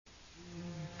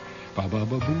Ba ba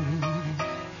ba boo.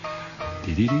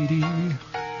 Dee dee dee dee.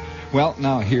 Well,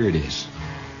 now here it is.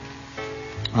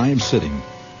 I am sitting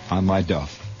on my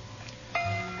duff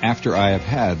after I have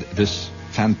had this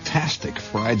fantastic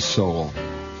fried sole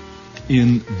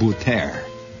in butter,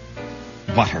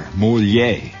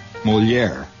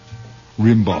 Molière,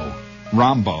 Rimbaud.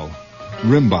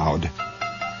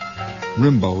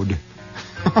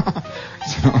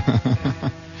 So,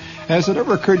 has it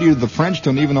ever occurred to you that the French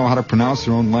don't even know how to pronounce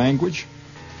their own language?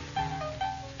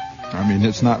 I mean,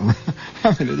 it's not,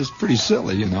 it is pretty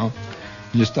silly, you know.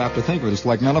 You stop to think of it. It's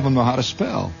like none of them know how to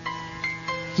spell.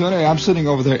 So anyway, I'm sitting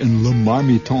over there in Le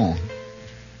Marmiton,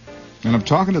 and I'm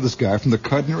talking to this guy from the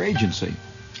Cudner Agency,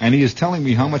 and he is telling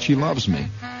me how much he loves me.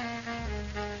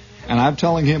 And I'm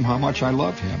telling him how much I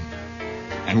love him.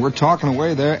 And we're talking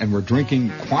away there, and we're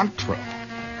drinking Cointreau.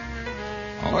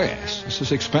 Oh, yes. This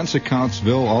is expense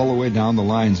accountsville all the way down to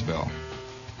Linesville.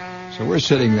 So we're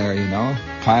sitting there, you know,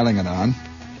 piling it on.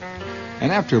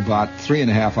 And after about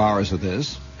 3.5 hours of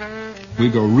this, we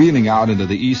go reeling out into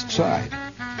the east side.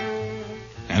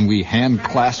 And we hand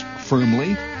clasp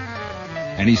firmly.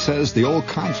 And he says the old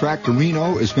contract to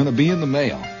Reno is going to be in the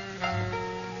mail.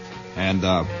 And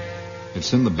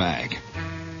it's in the bag.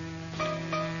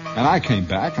 And I came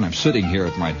back, and I'm sitting here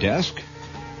at my desk.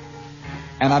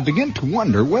 And I begin to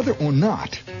wonder whether or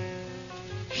not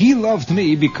he loved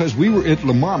me because we were at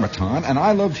Le Marmiton, and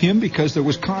I loved him because there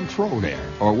was Cointreau there.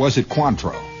 Or was it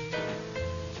Cointreau?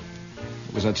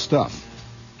 It was that stuff.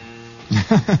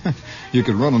 You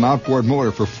could run an outboard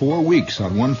motor for 4 weeks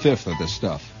on 1/5 of this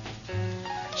stuff.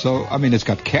 So, I mean, it's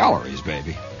got calories,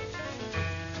 baby.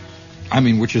 I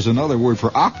mean, which is another word for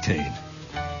octane.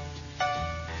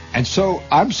 And so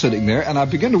I'm sitting there, and I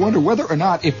begin to wonder whether or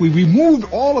not, if we removed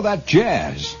all of that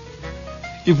jazz,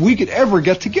 if we could ever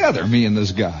get together, me and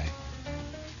this guy.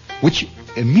 Which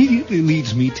immediately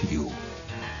leads me to you.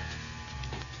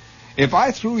 If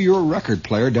I threw your record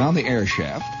player down the air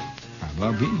shaft,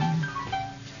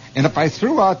 and if I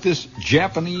threw out this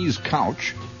Japanese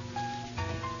couch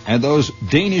and those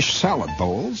Danish salad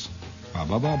bowls,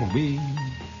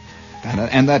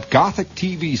 and that Gothic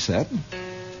TV set,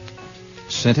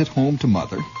 sent it home to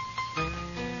Mother,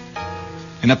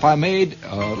 and if I made,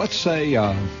 let's say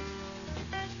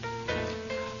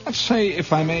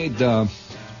if I made,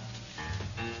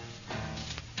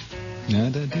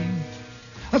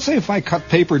 let's say if I cut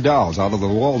paper dolls out of the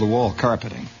wall-to-wall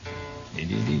carpeting.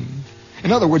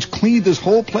 In other words, cleaned this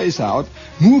whole place out,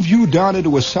 moved you down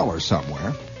into a cellar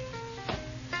somewhere.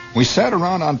 We sat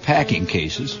around on packing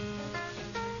cases.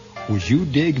 Would you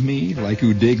dig me like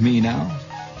you dig me now?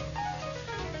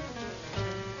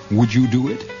 Would you do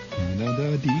it?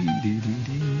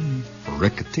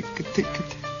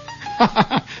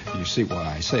 You see why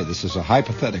I say this is a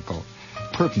hypothetical,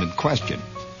 pertinent question.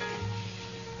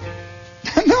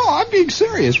 No, I'm being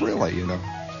serious, really, you know.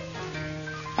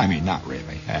 I mean, not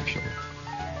really, actually.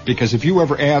 Because if you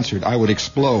ever answered, I would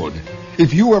explode.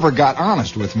 If you ever got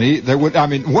honest with me,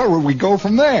 where would we go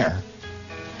from there?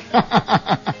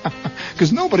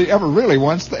 Because nobody ever really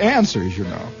wants the answers, you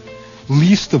know.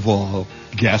 Least of all,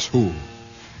 guess who?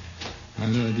 I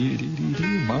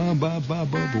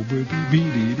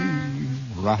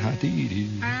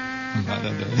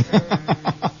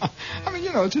mean,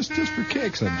 you know, just for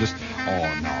kicks. I'm just,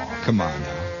 oh, no, come on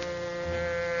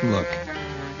now.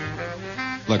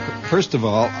 Look, first of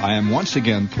all, I am once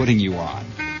again putting you on.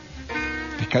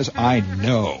 Because I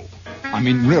know, I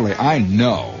mean, really, I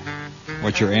know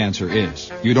what your answer is.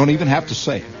 You don't even have to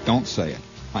say it. Don't say it.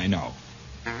 I know.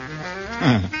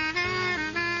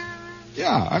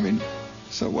 Yeah, I mean,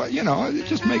 so what, you know,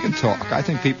 just making talk. I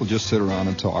think people just sit around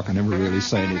and talk and never really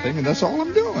say anything, and that's all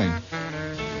I'm doing.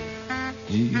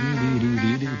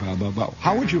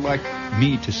 How would you like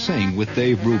me to sing with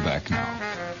Dave Brubeck now?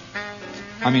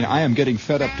 I mean, I am getting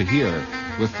fed up to here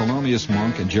with Thelonious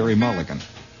Monk and Jerry Mulligan.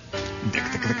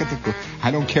 I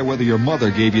don't care whether your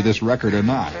mother gave you this record or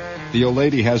not. The old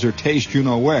lady has her taste you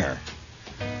know where.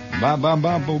 Ba ba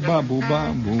ba boo ba boo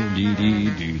ba boo dee dee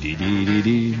doo dee dee dee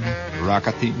dee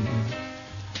rockatee.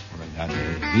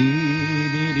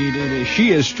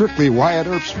 She is strictly Wyatt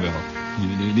Earpsville.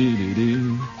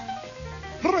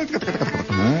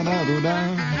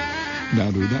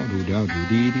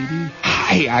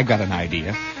 Hi, I got an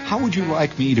idea. How would you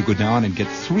like me to go down and get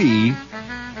 3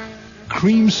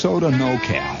 cream soda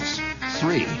no-cals?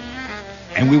 3.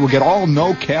 And we will get all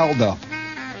no-called up.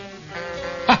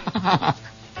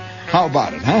 How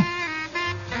about it, huh?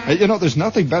 You know, there's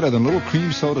nothing better than a little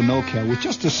cream soda no-cal with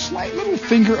just a slight little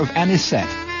finger of anisette.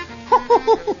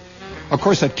 Of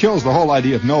course, that kills the whole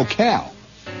idea of no-cal.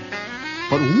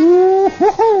 But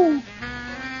woo-hoo-hoo!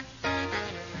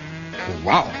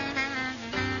 Wow.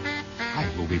 I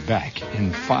will be back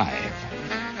in 5.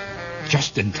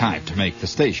 Just in time to make the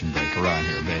station break around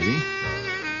here, baby.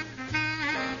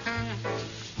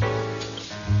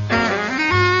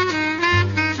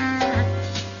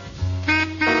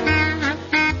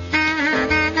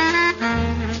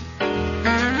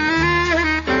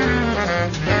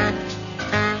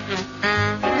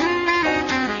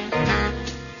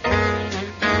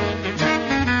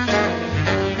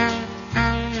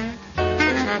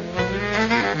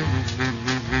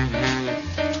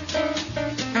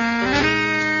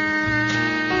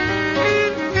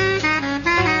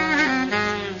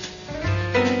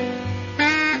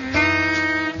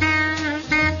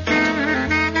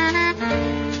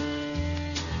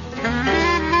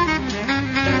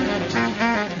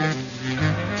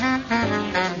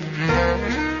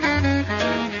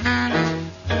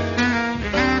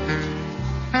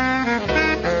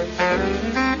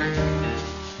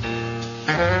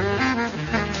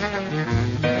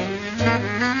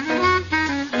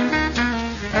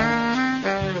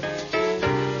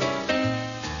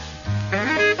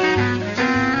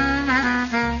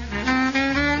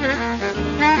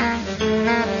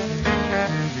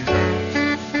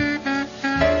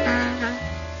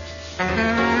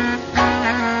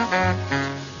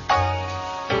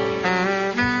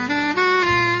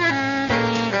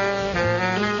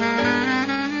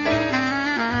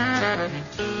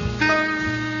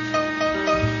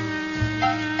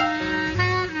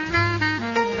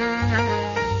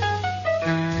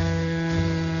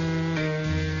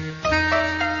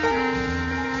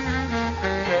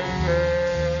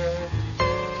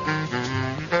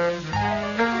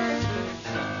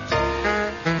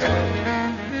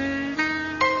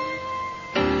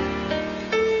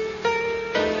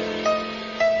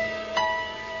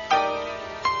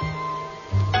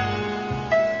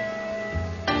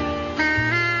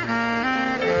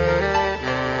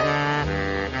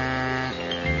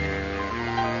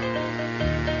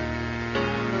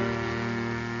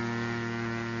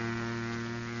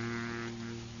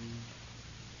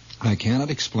 I cannot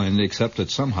explain it except that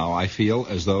somehow I feel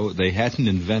as though they hadn't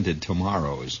invented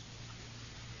tomorrows.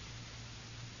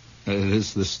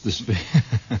 This it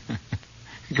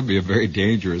can be a very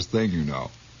dangerous thing, you know,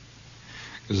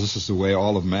 because this is the way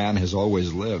all of man has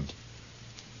always lived.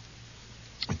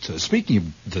 Speaking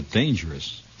of the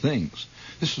dangerous things,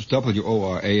 this is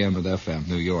WOR AM and FM,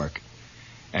 New York,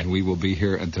 and we will be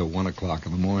here until 1 o'clock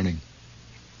in the morning.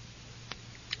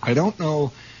 I don't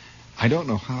know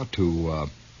how to.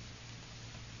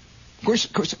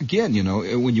 Of course, again, you know,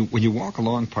 when you walk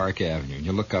along Park Avenue and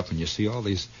you look up and you see all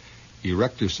these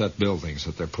erector set buildings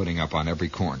that they're putting up on every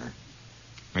corner,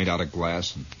 made out of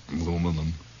glass and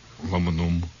aluminum.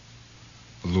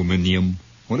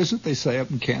 What is it they say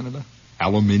up in Canada?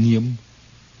 Aluminium.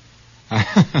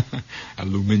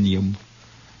 Aluminum.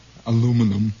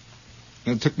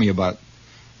 And it took me about,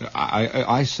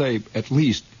 I say at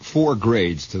least 4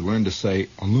 grades to learn to say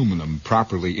aluminum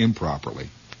properly,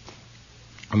 improperly.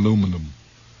 Aluminium,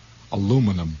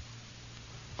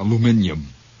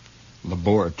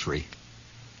 laboratory.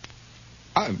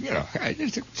 I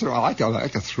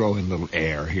like to throw in a little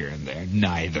air here and there.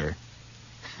 Neither.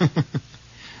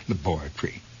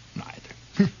 Laboratory,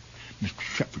 neither. Mr.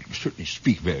 Shepherd, you certainly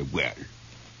speak very well.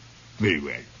 Very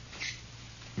well.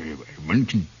 Very well. One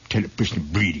can tell a person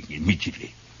breathing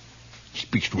immediately. He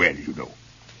speaks well, you know.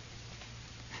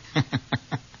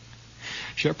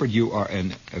 Shepherd, you are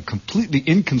a completely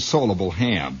inconsolable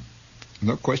ham.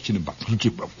 No question about it.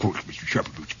 Of course, Mr.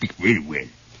 Shepherd, you speak very well.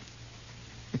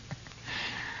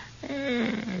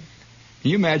 Can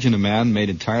you imagine a man made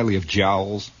entirely of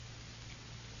jowls?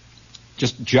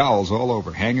 Just jowls all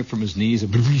over, hanging from his knees.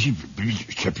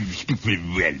 Shepherd, you speak very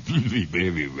well.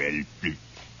 Very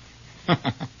well.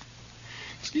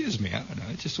 Excuse me, I don't know.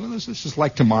 It's just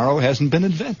like tomorrow hasn't been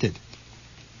invented.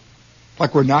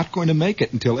 Like we're not going to make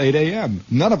it until 8 a.m.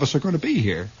 None of us are going to be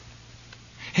here.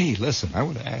 Hey, listen, I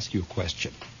want to ask you a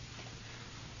question.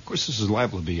 Of course, this is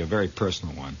liable to be a very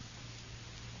personal one.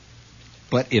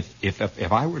 But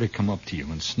if I were to come up to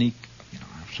you and sneak, you know,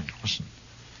 I'm saying, listen,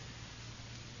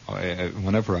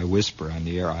 whenever I whisper on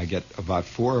the air, I get about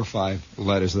 4 or 5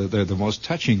 letters. They're the most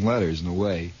touching letters in a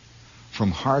way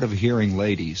from hard-of-hearing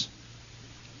ladies.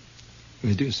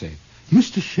 They do say,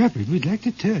 Mr. Shepherd, we'd like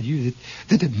to tell you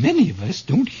that many of us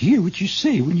don't hear what you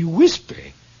say when you whisper.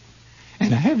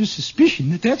 And I have a suspicion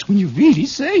that that's when you really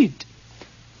say it.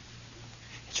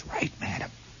 It's right,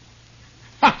 madam.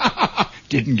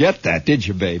 Didn't get that, did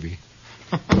you, baby?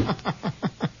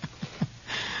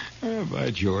 Oh,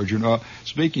 by George. You know,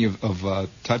 speaking of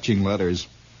touching letters,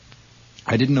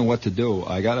 I didn't know what to do.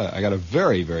 I got a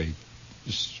very, very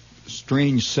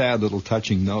strange, sad little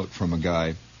touching note from a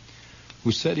guy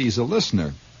who said he's a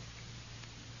listener.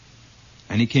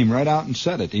 And he came right out and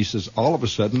said it. He says, all of a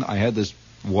sudden, I had this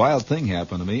wild thing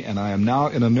happen to me, and I am now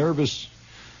in a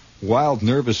wild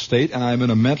nervous state, and I'm in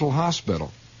a mental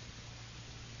hospital.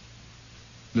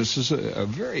 This is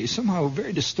somehow a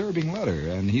very disturbing letter.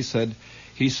 And he said,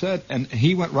 and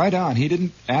he went right on. He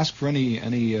didn't ask for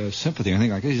any sympathy or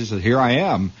anything like this. He said, here I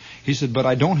am. He said, but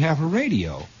I don't have a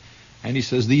radio. And he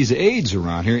says, these aides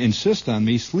around here insist on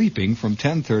me sleeping from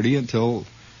 10:30 until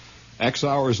X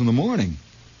hours in the morning.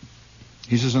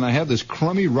 He says, and I have this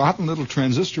crummy, rotten little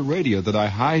transistor radio that I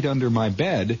hide under my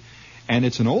bed, and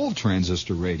it's an old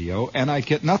transistor radio, and I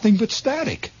get nothing but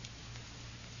static.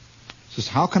 He says,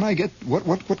 how can I get,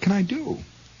 what can I do?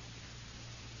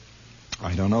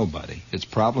 I don't know, buddy. It's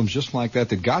problems just like that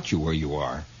got you where you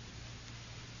are.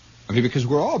 I mean, because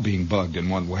we're all being bugged in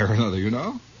one way or another, you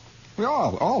know? We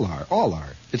all are.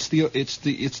 It's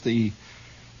the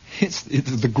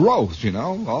growth, you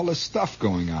know, all this stuff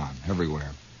going on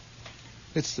everywhere.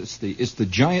 It's the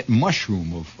giant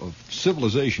mushroom of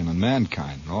civilization and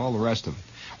mankind and all the rest of it.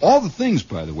 All the things,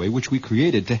 by the way, which we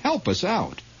created to help us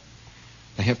out,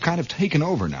 they have kind of taken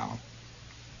over now.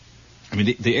 I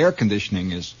mean, the air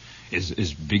conditioning is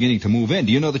beginning to move in.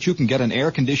 Do you know that you can get an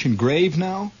air-conditioned grave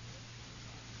now?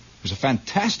 There's a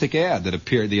fantastic ad that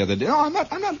appeared the other day. No, I'm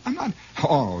not.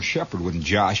 Oh, Shepard wouldn't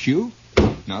josh you.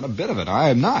 Not a bit of it. I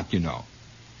am not, you know.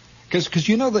 Because,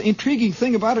 you know, the intriguing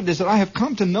thing about it is that I have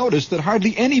come to notice that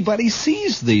hardly anybody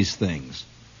sees these things.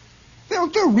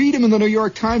 They'll read them in the New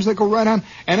York Times. They go right on.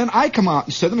 And then I come out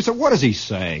and say them and say, what is he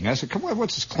saying? I said, come on,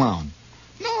 what's this clown?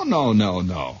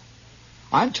 No.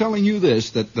 I'm telling you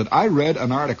this, that I read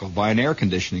an article by an air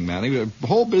conditioning man, a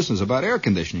whole business about air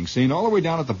conditioning, seen all the way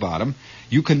down at the bottom.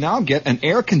 You can now get an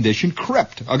air-conditioned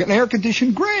crypt, an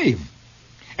air-conditioned grave.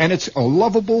 And it's a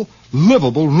livable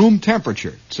room temperature,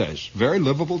 it says. Very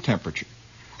livable temperature.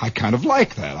 I kind of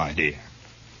like that idea.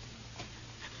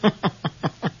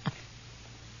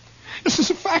 This is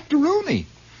a factoroonie.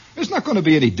 There's not going to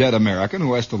be any dead American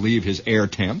who has to leave his air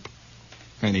temp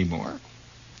anymore.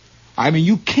 I mean,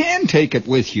 you can take it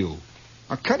with you.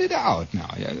 Now, cut it out now.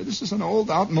 Yeah, this is an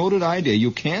old, outmoded idea.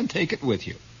 You can take it with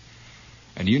you.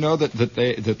 And you know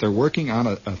that they're working on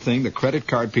a thing, the credit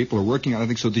card people are working on a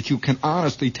thing so that you can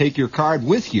honestly take your card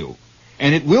with you.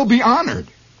 And it will be honored.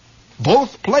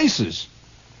 Both places.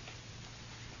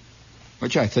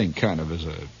 Which I think kind of is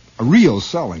a real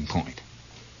selling point.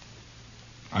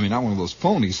 I mean, not one of those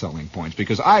phony selling points,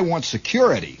 because I want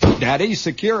security. Daddy,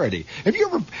 security. Have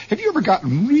you ever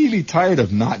gotten really tired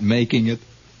of not making it?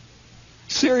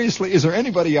 Seriously, is there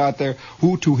anybody out there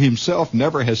who to himself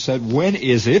never has said, when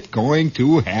is it going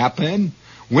to happen?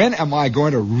 When am I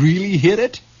going to really hit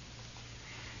it?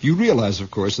 You realize,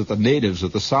 of course, that the natives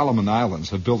of the Solomon Islands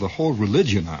have built a whole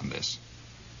religion on this.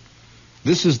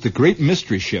 This is the great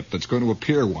mystery ship that's going to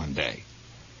appear one day.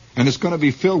 And it's going to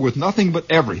be filled with nothing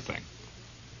but everything.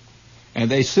 And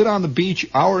they sit on the beach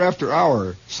hour after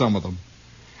hour, some of them,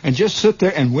 and just sit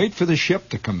there and wait for the ship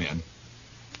to come in.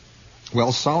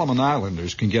 Well, Solomon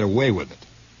Islanders can get away with it.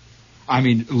 I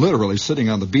mean, literally sitting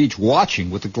on the beach watching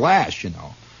with the glass, you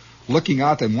know, looking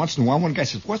out there, and once in a while one guy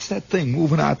says, what's that thing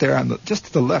moving out there just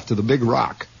to the left of the big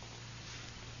rock?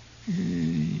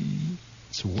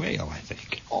 It's a whale, I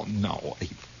think. Oh, no.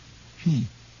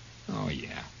 Oh,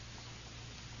 yeah.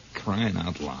 Crying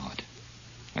out loud.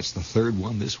 That's the third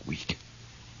one this week.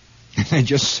 And they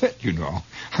just sit, you know.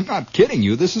 I'm not kidding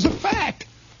you. This is a fact.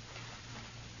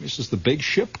 This is the big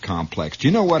ship complex. Do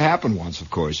you know what happened once, of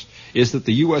course, is that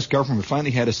the U.S. government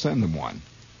finally had to send them one.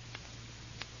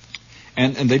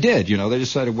 And they did, you know. They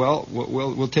decided, well,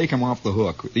 we'll take them off the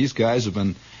hook. These guys have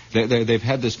been, they've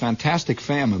had this fantastic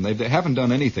famine. They haven't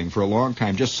done anything for a long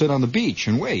time. Just sit on the beach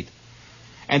and wait.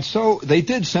 And so they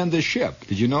did send this ship.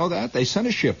 Did you know that? They sent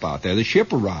a ship out there. The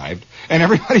ship arrived, and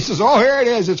everybody says, oh, here it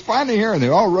is. It's finally here. And they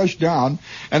all rushed down,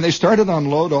 and they started to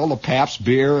unload all the Pabst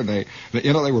beer, and they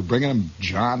were bringing them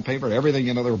John paper, everything,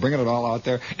 you know, they were bringing it all out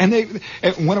there. And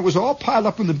when it was all piled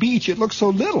up on the beach, it looked so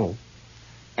little.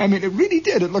 I mean, it really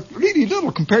did. It looked really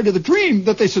little compared to the dream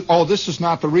that they said, oh, this is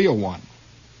not the real one.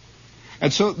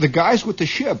 And so the guys with the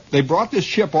ship, they brought this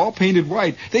ship all painted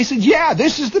white. They said, yeah,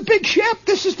 this is the big ship.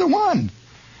 This is the one.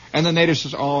 And the native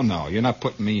says, oh, no, you're not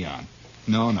putting me on.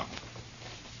 No.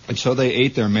 And so they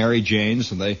ate their Mary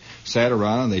Janes, and they sat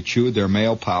around and they chewed their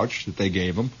mail pouch that they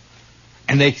gave them.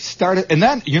 And they started, and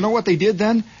then, you know what they did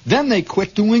then? Then they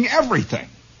quit doing everything.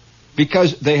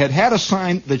 Because they had a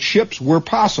sign that ships were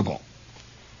possible.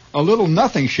 A little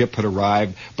nothing ship had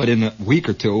arrived, but in a week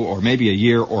or two, or maybe a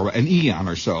year, or an eon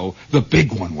or so, the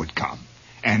big one would come.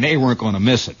 and they weren't going to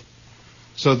miss it.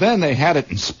 So then they had it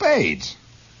in spades.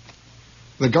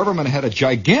 The government had a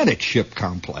gigantic ship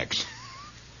complex.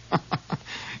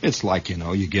 It's like,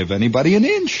 you give anybody an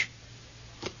inch.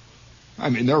 I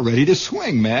mean, they're ready to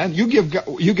swing, man. You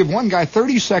give one guy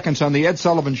 30 seconds on the Ed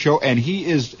Sullivan Show, and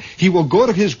he will go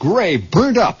to his grave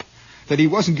burnt up that he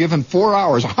wasn't given 4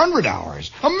 hours, 100 hours,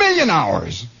 1,000,000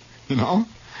 hours.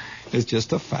 It's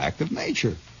just a fact of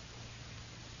nature.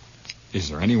 Is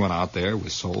there anyone out there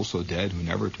with soul so dead who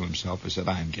never to himself has said,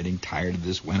 I am getting tired of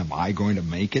this. When am I going to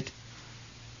make it?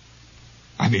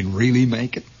 I mean, really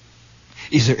make it?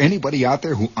 Is there anybody out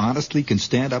there who honestly can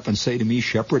stand up and say to me,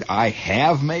 Shepherd, I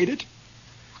have made it?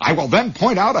 I will then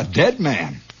point out a dead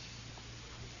man.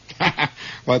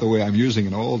 By the way, I'm using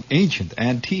an old, ancient,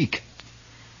 antique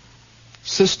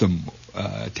system,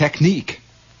 technique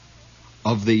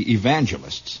of the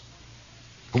evangelists,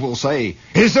 who will say,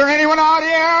 is there anyone out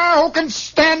here who can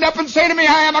stand up and say to me,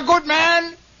 I am a good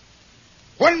man?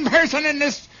 One person in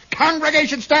this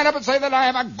congregation stand up and say that I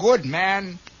am a good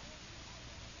man.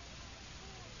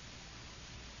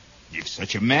 If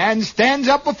such a man stands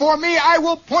up before me, I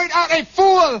will point out a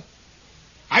fool.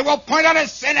 I will point out a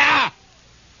sinner.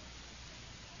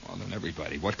 Well, then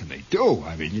everybody, what can they do?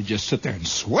 I mean, you just sit there and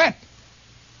sweat.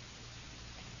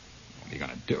 What are you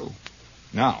going to do?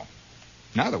 Now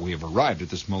that we have arrived at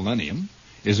this millennium,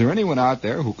 is there anyone out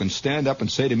there who can stand up and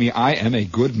say to me, I am a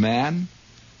good man?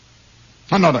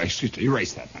 Oh, no, excuse me,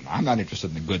 erase that. I'm not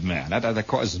interested in a good man. That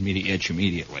causes me to itch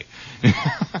immediately.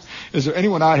 Is there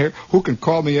anyone out here who can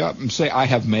call me up and say, I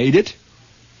have made it?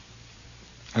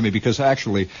 I mean, because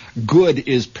actually, good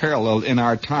is paralleled in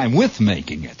our time with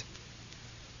making it.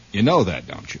 You know that,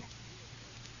 don't you?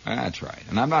 That's right.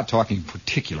 And I'm not talking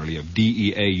particularly of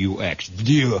D-E-A-U-X.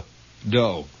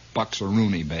 Dough. Bucks or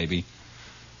Rooney, baby.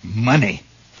 Money.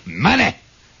 Money.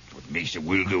 What makes the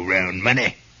world go round,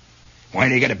 money. Why,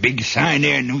 they got a big sign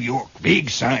there in New York. Big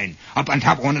sign. Up on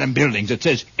top of one of them buildings that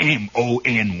says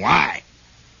M-O-N-Y.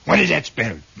 What does that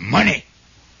spell? Money.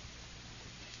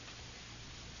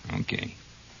 Okay.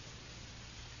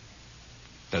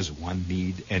 Does one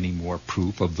need any more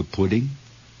proof of the pudding?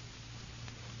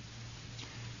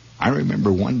 I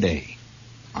remember one day,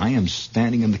 I am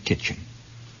standing in the kitchen.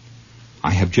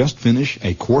 I have just finished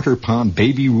a 1/4-pound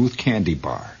Baby Ruth candy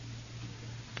bar.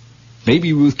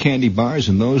 Baby Ruth candy bars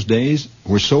in those days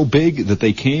were so big that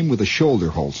they came with a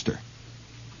shoulder holster.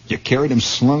 You carried them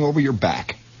slung over your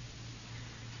back.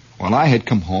 Well, I had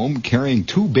come home carrying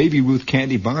 2 Baby Ruth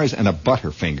candy bars and a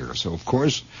Butterfinger, so of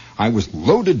course I was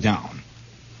loaded down.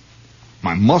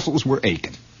 My muscles were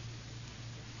aching.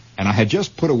 And I had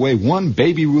just put away 1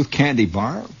 Baby Ruth candy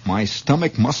bar. My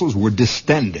stomach muscles were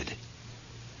distended.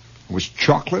 It was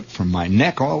chocolate from my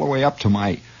neck all the way up to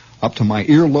my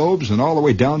earlobes and all the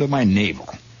way down to my navel.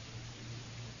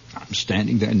 I'm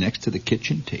standing there next to the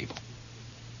kitchen table.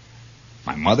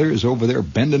 My mother is over there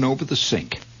bending over the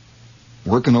sink,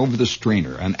 working over the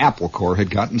strainer. An apple core had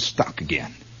gotten stuck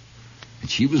again. And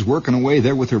she was working away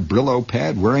there with her Brillo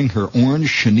pad, wearing her orange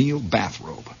chenille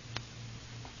bathrobe,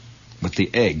 with the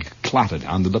egg clotted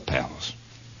on the lapels.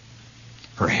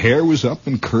 Her hair was up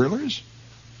in curlers.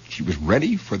 She was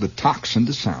ready for the tocsin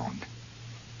to sound.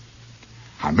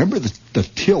 I remember the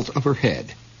tilt of her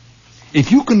head.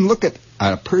 If you can look at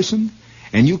a person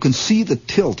and you can see the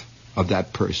tilt of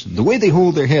that person, the way they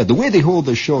hold their head, the way they hold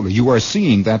their shoulder, you are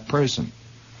seeing that person.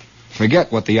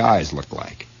 Forget what the eyes look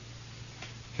like.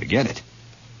 Forget it.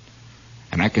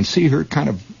 And I can see her kind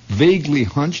of vaguely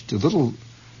hunched, a little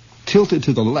tilted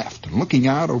to the left, and looking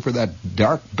out over that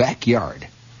dark backyard.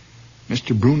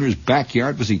 Mr. Bruner's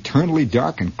backyard was eternally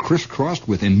dark and crisscrossed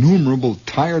with innumerable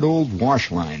tired old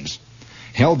wash lines.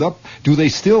 Held up, do they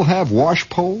still have wash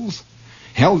poles?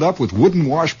 Held up with wooden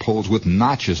wash poles with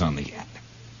notches on the end.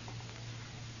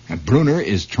 And Bruner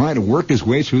is trying to work his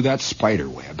way through that spider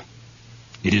web.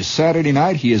 It is Saturday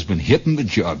night. He has been hitting the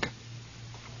jug.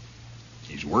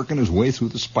 He's working his way through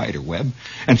the spider web,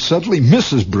 and suddenly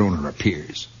Mrs. Bruner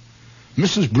appears.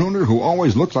 Mrs. Bruner, who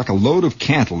always looked like a load of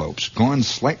cantaloupes gone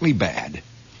slightly bad,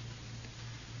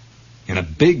 in a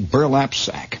big burlap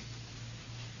sack,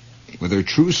 with her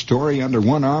true story under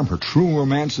one arm, her true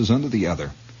romances under the other,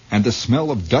 and the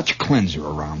smell of Dutch cleanser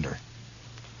around her.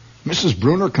 Mrs.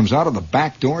 Bruner comes out of the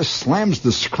back door, slams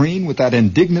the screen with that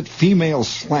indignant female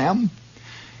slam,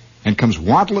 and comes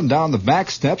waddling down the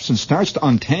back steps and starts to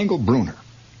untangle Bruner.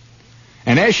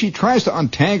 And as she tries to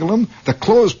untangle him, the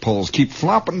clothes poles keep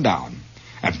flopping down.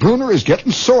 And Bruner is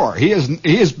getting sore. He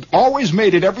has always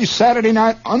made it every Saturday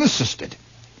night unassisted.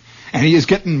 And he is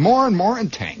getting more and more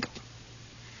entangled.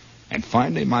 And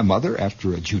finally my mother,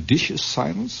 after a judicious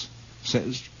silence,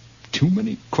 says, too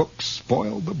many cooks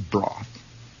spoil the broth.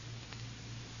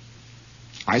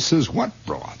 I says, what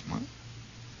broth, Ma?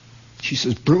 She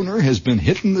says, Bruner has been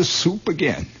hitting the soup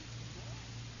again.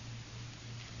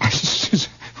 I says,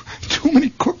 too many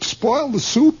cooks spoil the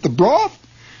soup, the broth?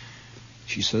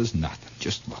 She says, nothing,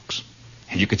 just looks.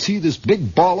 And you could see this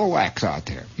big ball of wax out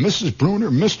there. Mrs. Bruner,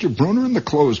 Mr. Bruner, and the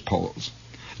clothes poles.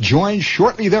 Joined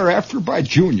shortly thereafter by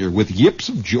Junior with yips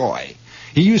of joy.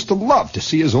 He used to love to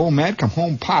see his old man come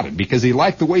home potted because he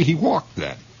liked the way he walked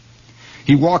then.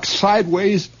 He walked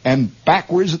sideways and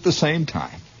backwards at the same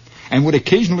time and would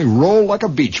occasionally roll like a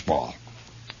beach ball.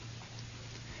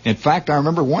 In fact, I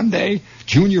remember one day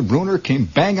Junior Bruner came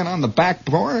banging on the back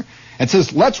door and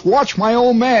says, let's watch my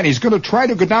old man. He's going to try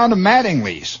to go down to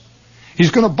Mattingly's.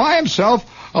 He's going to buy himself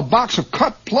a box of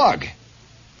cut plug.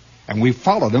 And we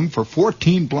followed him for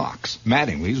 14 blocks.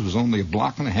 Mattingly's was only a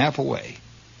block and a half away.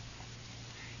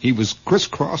 He was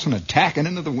crisscrossing and tacking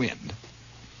into the wind.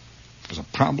 It was a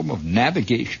problem of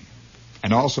navigation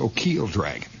and also keel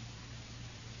dragging.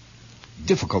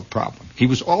 Difficult problem. He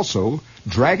was also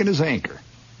dragging his anchor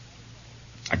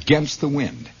against the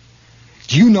wind.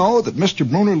 Do you know that Mr.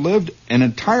 Bruner lived an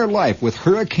entire life with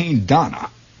Hurricane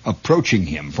Donna approaching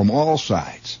him from all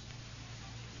sides,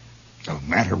 no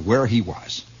matter where he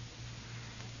was?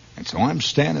 And so I'm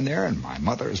standing there, and my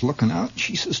mother is looking out, and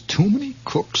she says, too many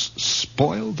cooks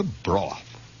spoil the broth.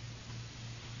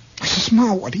 I says,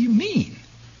 Ma, what do you mean?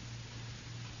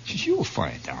 She says, you'll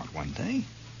find out one day.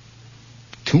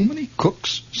 Too many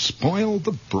cooks spoil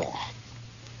the broth.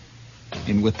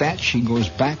 And with that, she goes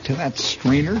back to that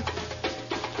strainer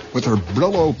with her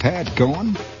Brillo pad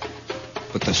going,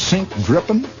 with the sink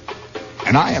dripping,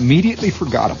 and I immediately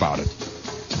forgot about it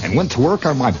and went to work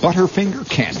on my Butterfinger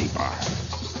candy bar.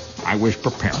 I was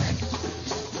preparing.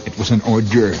 It was an hors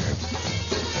d'oeuvre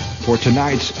for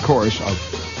tonight's course of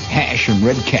hash and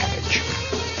red cabbage.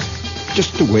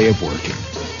 Just a way of working.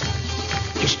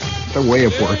 Just a way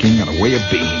of working and a way of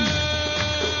being.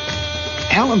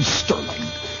 Alan Sterling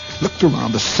looked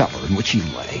around the cellar in which he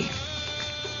lay.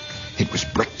 It was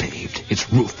brick-paved.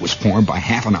 Its roof was formed by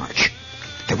half an arch.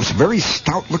 There was a very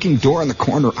stout-looking door in the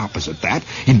corner opposite that,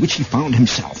 in which he found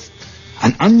himself.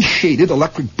 An unshaded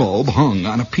electric bulb hung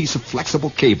on a piece of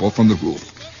flexible cable from the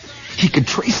roof. He could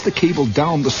trace the cable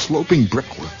down the sloping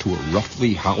brickwork to a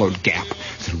roughly hollowed gap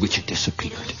through which it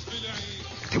disappeared.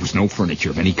 There was no furniture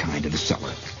of any kind in the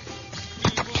cellar.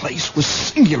 But the place was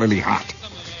singularly hot,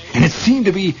 and it seemed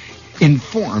to be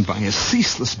informed by a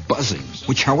ceaseless buzzing,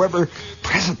 which, however,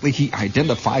 presently he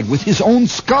identified with his own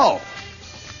skull.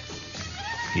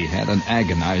 He had an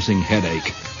agonizing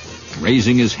headache.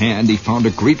 Raising his hand, he found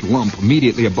a great lump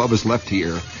immediately above his left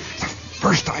ear. The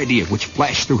first idea which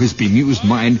flashed through his bemused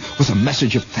mind was a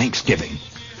message of thanksgiving.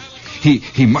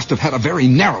 He must have had a very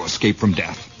narrow escape from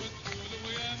death.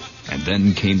 And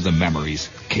then came the memories,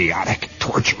 chaotic,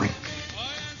 torturing.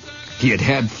 He had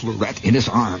had Fleurette in his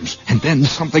arms, and then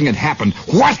something had happened.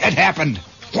 What had happened?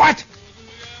 What?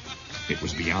 It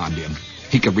was beyond him.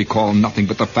 He could recall nothing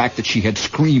but the fact that she had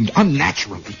screamed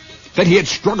unnaturally, that he had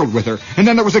struggled with her, and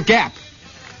then there was a gap.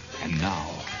 And now,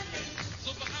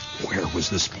 where was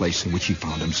this place in which he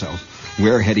found himself?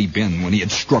 Where had he been when he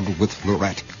had struggled with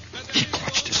Fleurette? He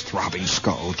clutched his throbbing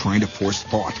skull, trying to force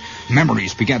thought.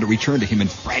 Memories began to return to him in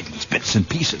fragments, bits and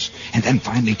pieces, and then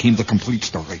finally came the complete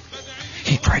story.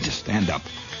 He tried to stand up.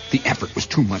 The effort was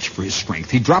too much for his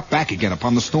strength. He dropped back again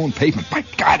upon the stone pavement. By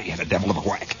God, he had a devil of a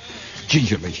whack.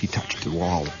 Gingerly, he touched the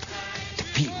wall. To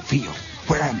feel.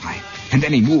 Where am I? And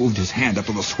then he moved his hand up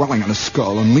to the swelling on his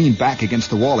skull and leaned back against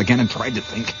the wall again and tried to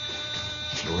think.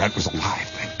 Fleurette was alive,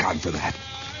 thank God for that.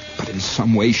 But in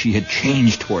some way she had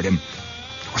changed toward him.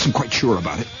 I wasn't quite sure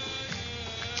about it.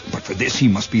 But for this he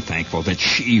must be thankful that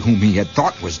she whom he had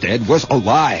thought was dead was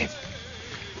alive.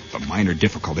 The minor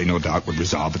difficulty, no doubt, would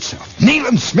resolve itself.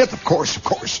 Nayland Smith, of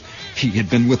course. He had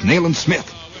been with Nayland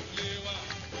Smith.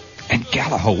 And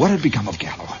Galahad, what had become of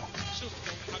Galahad?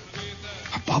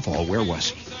 Above all, where was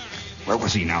he? Where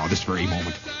was he now, this very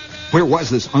moment? Where was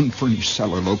this unfurnished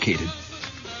cellar located?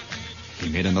 He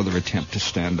made another attempt to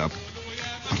stand up,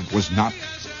 but it was not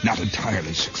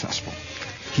entirely successful.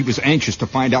 He was anxious to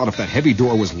find out if that heavy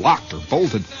door was locked or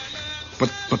bolted,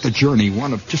 but the journey,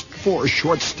 one of just 4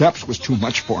 short steps, was too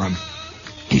much for him.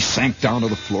 He sank down to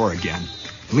the floor again,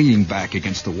 leaning back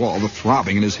against the wall. The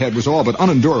throbbing in his head was all but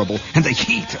unendurable, and the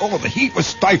heat was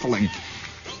stifling.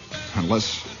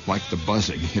 Unless, like the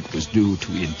buzzing, it was due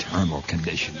to internal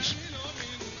conditions.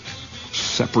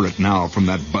 Separate now from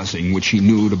that buzzing which he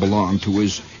knew to belong to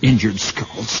his injured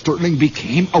skull, Sterling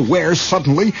became aware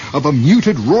suddenly of a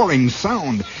muted roaring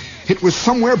sound. It was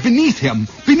somewhere beneath him,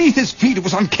 beneath his feet. It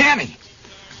was uncanny.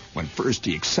 When first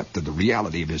he accepted the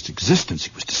reality of his existence,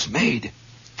 he was dismayed.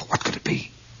 For what could it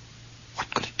be?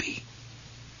 What could it be?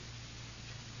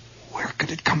 Where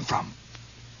could it come from?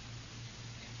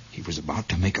 He was about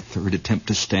to make a third attempt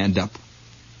to stand up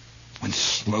when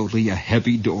slowly a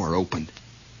heavy door opened,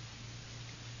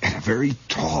 and a very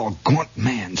tall, gaunt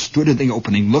man stood in the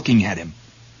opening looking at him.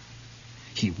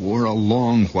 He wore a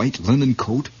long white linen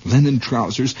coat, linen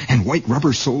trousers, and white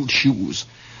rubber-soled shoes.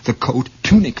 The coat,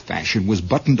 tunic fashion, was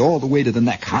buttoned all the way to the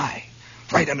neck, high,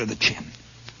 right under the chin.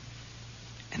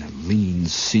 And a lean,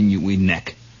 sinewy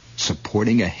neck,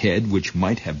 supporting a head which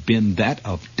might have been that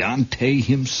of Dante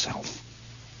himself.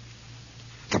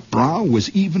 The brow was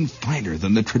even finer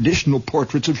than the traditional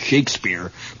portraits of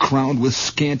Shakespeare, crowned with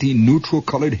scanty,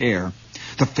 neutral-colored hair.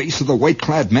 The face of the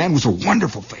white-clad man was a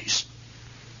wonderful face,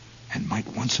 and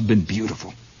might once have been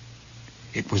beautiful.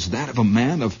 It was that of a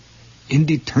man of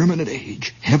indeterminate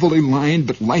age, heavily lined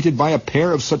but lighted by a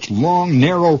pair of such long,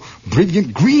 narrow,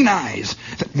 brilliant green eyes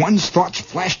that one's thoughts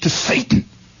flashed to Satan,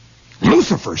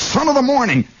 Lucifer, son of the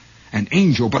morning, an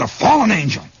angel, but a fallen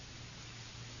angel.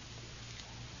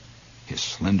 His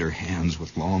slender hands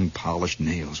with long polished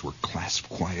nails were clasped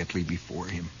quietly before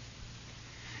him.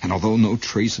 And although no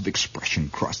trace of expression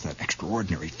crossed that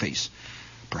extraordinary face,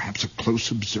 perhaps a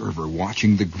close observer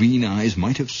watching the green eyes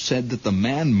might have said that the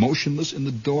man motionless in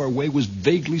the doorway was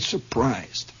vaguely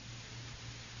surprised.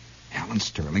 Alan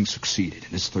Sterling succeeded in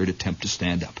his third attempt to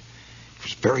stand up. He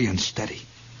was very unsteady,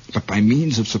 but by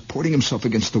means of supporting himself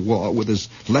against the wall with his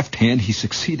left hand, he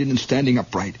succeeded in standing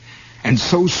upright. And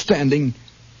so standing,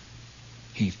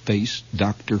 he faced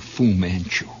Dr. Fu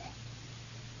Manchu.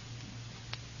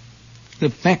 "The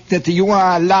fact that you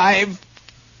are alive,"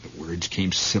 the words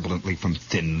came sibilantly from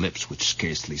thin lips which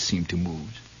scarcely seemed to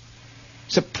move,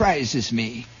 "surprises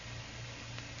me."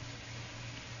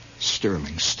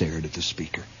 Sterling stared at the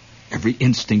speaker. Every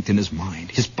instinct in his mind,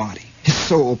 his body, his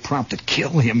soul prompted,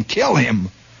 "Kill him, kill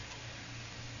him."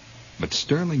 But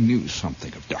Sterling knew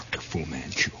something of Dr. Fu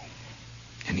Manchu,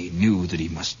 and he knew that he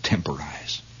must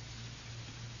temporize.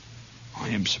 "I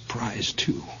am surprised,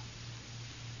 too,"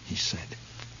 he said.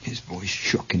 His voice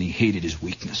shook, and he hated his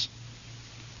weakness.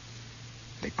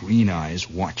 The green eyes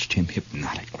watched him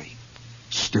hypnotically.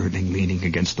 Sterling, leaning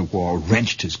against the wall,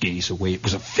 wrenched his gaze away. It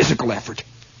was a physical effort.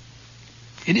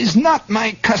 "It is not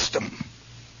my custom,"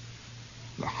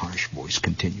 the harsh voice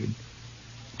continued,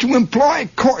 "to employ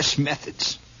coarse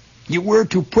methods. You were,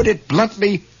 to put it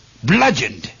bluntly,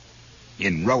 bludgeoned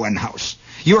in Rowan House.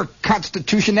 Your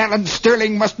constitution, Alan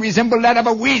Sterling, must resemble that of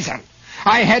a weasel.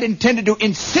 I had intended to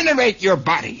incinerate your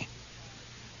body.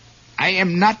 I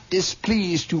am not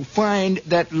displeased to find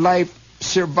that life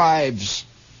survives."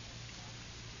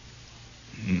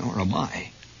 "Nor am I,"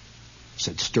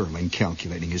 said Sterling,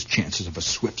 calculating his chances of a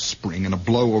swift spring and a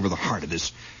blow over the heart of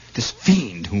this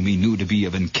fiend whom he knew to be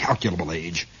of incalculable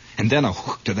age, and then a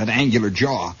hook to that angular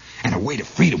jaw, and a way to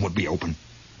freedom would be open.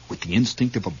 With the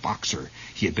instinct of a boxer,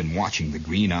 he had been watching the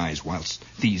green eyes whilst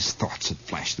these thoughts had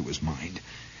flashed through his mind.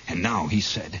 And now he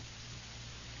said,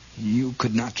 "You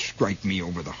could not strike me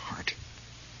over the heart."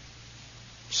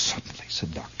 "Suddenly,"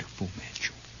 said Dr. Fu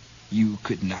Manchu, "you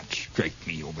could not strike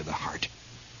me over the heart.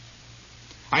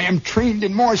 I am trained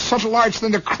in more subtle arts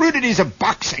than the crudities of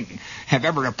boxing have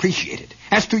ever appreciated.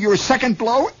 As to your second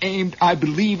blow, aimed, I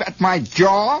believe, at my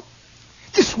jaw,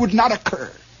 this would not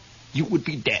occur. You would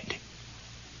be dead."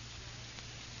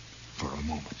 For a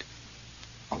moment,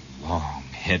 a long,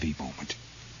 heavy moment,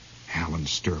 Alan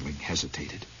Sterling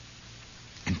hesitated.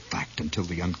 In fact, until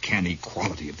the uncanny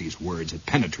quality of these words had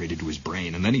penetrated to his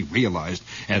brain, and then he realized,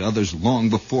 as others long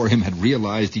before him had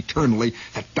realized eternally,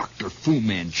 that Dr. Fu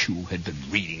Manchu had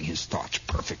been reading his thoughts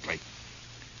perfectly.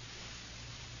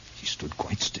 He stood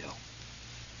quite still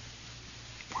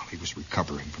while he was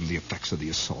recovering from the effects of the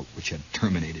assault which had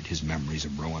terminated his memories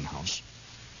of Rowan House,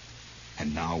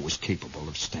 and now was capable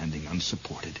of standing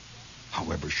unsupported,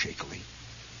 however shakily.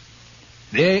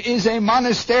 "There is a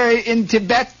monastery in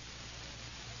Tibet.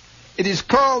 It is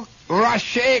called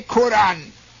Rache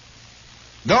Koran.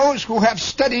 Those who have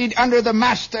studied under the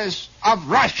masters of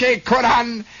Rache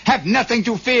Koran have nothing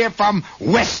to fear from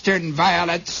Western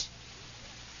violence.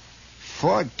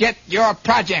 Forget your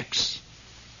projects.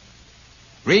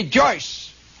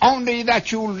 Rejoice only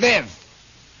that you live,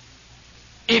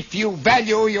 if you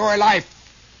value your life."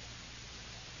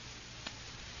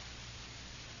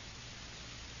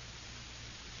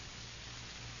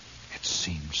 It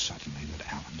seemed suddenly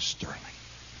that Alan Sterling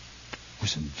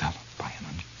was enveloped by an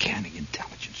uncanny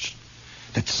intelligence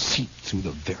that seeped through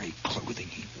the very clothing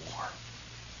he wore.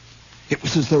 It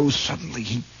was as though suddenly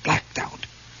he blacked out.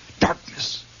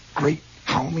 Darkness, great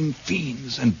howling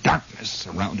fiends, and darkness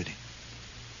surrounded him.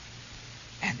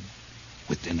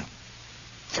 within him.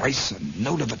 Thrice a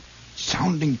note of a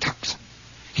sounding tocsin,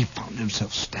 he found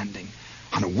himself standing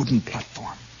on a wooden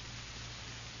platform,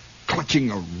 clutching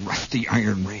a rusty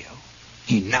iron rail.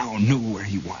 He now knew where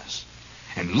he was,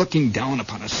 and looking down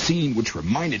upon a scene which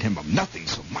reminded him of nothing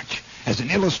so much as an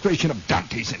illustration of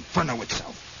Dante's Inferno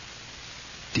itself.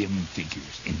 Dim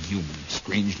figures, inhuman,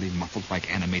 strangely muffled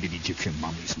like animated Egyptian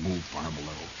mummies, moved far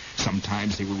below.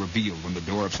 Sometimes they were revealed when the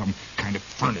door of some kind of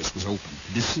furnace was opened,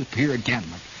 to disappear again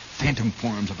like phantom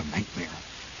forms of a nightmare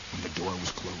when the door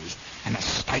was closed, and a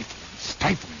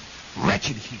stifling,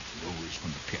 wretched heat rose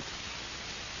from the pit.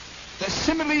 "The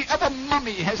simile of a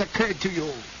mummy has occurred to you,"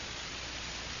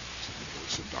 said the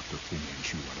voice of Dr. Fu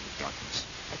Manchu out of the darkness.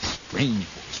 That strange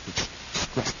voice which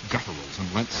stressed gutturals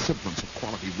and lent sibilance of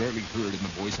quality rarely heard in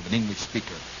the voice of an English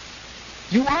speaker.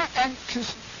 "You are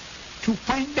anxious to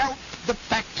find out the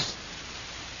facts.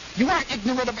 You are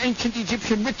ignorant of ancient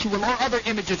Egyptian ritual or other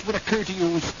images would occur to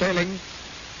you, Sterling.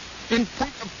 In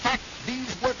point of fact,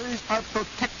 these workers are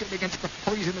protected against the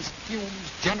poisonous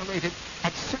fumes generated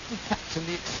at certain points in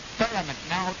the experiment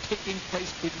now taking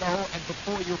place below and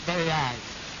before your very eyes.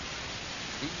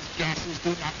 These gases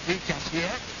do not reach us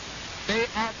here. They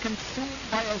are consumed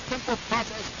by a simple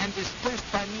process and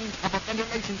dispersed by means of a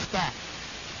ventilation staff.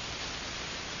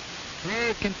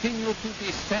 They continue to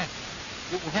descend.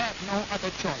 You have no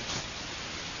other choice."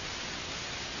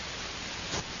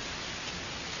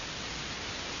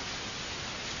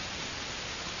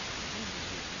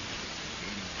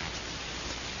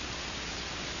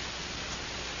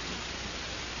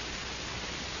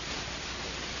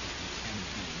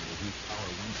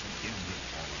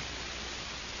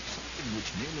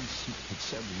 Which Nayland Smith had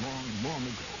said long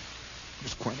ago. He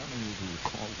was quite unable to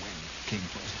recall when it came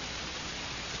present.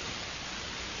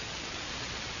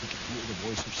 He could hear the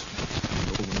voice of Smith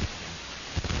over and again.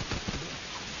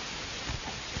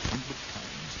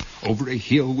 Over a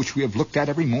hill which we have looked at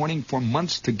every morning for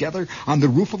months together, on the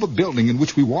roof of a building in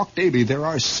which we walk daily, there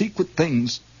are secret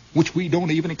things which we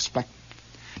don't even expect.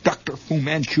 Dr. Fu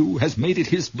Manchu has made it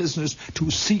his business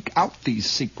to seek out these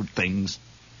secret things.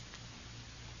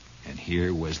 And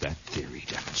here was that theory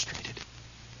demonstrated.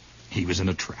 He was in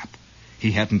a trap.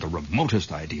 He hadn't the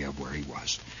remotest idea of where he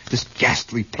was. This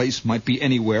ghastly place might be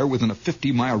anywhere within a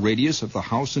 50-mile radius of the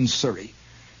house in Surrey.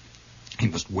 He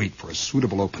must wait for a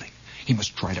suitable opening. He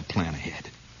must try to plan ahead.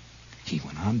 He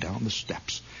went on down the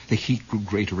steps. The heat grew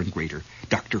greater and greater.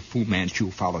 Dr. Fu Manchu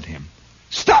followed him.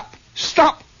 "Stop!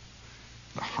 Stop!"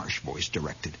 the harsh voice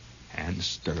directed, and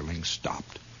Sterling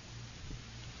stopped.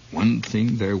 One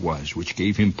thing there was which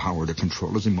gave him power to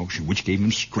control his emotion, which gave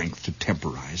him strength to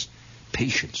temporize,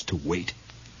 patience to wait.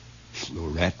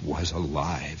 Fleurette was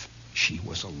alive. She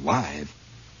was alive.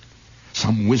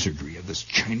 Some wizardry of this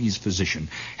Chinese physician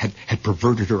had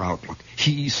perverted her outlook.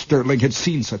 He, Sterling, had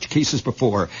seen such cases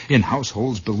before in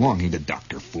households belonging to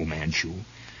Dr. Fu Manchu.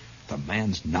 The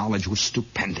man's knowledge was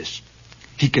stupendous.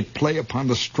 He could play upon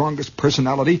the strongest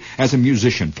personality as a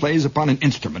musician plays upon an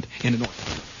instrument in an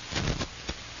orchestra.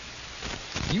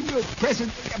 "You will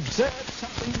presently observe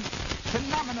something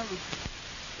phenomenal,"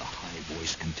 the high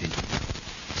voice continued.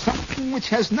 "Something which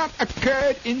has not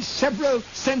occurred in several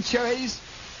centuries.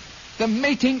 The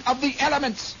mating of the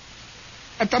elements.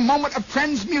 At the moment of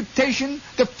transmutation,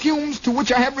 the fumes to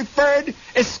which I have referred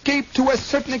escape to a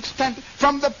certain extent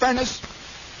from the furnace."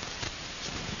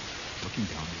 Looking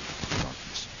down into the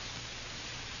darkness.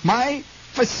 "My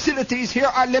facilities here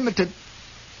are limited,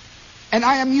 and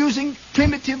I am using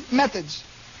primitive methods.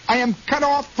 I am cut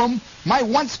off from my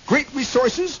once great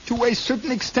resources to a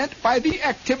certain extent by the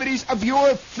activities of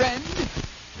your friend,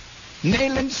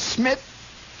 Nayland Smith."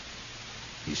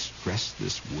 He stressed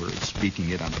this word, speaking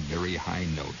it on a very high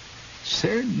note.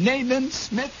 "Sir Nayland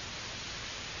Smith."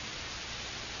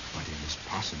 But it is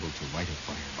possible to light a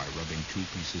fire by rubbing two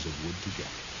pieces of wood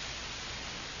together.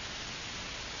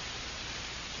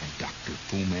 And Dr.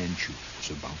 Fu Manchu was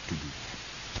about to do that.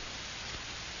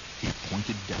 He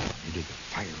pointed down into the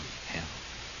fiery hell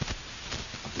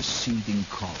of the seething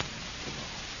cauldron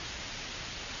below.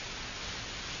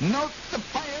 "Note the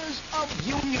fires of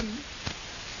union,"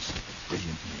 said the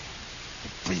brilliant man.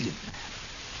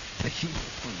 The heat of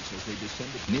the furnace, as they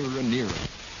descended nearer and nearer,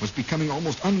 was becoming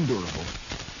almost unendurable.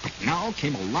 But now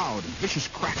came a loud and vicious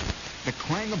crack, the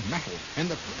clang of metal, and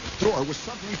the door was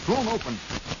suddenly thrown open.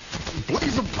 A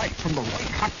blaze of light from the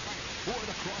white-hot fire poured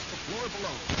across the floor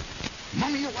below.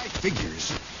 Mummy-like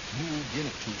figures moved in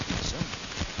it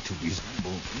to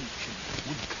resemble ancient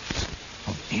woodcuts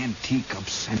of antique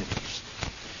obscenities.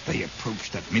 They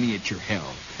approached that miniature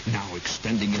hell, now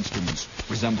extending instruments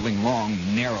resembling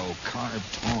long, narrow,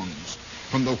 carved tongs.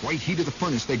 From the white heat of the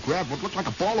furnace, they grabbed what looked like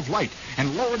a ball of light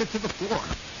and lowered it to the floor.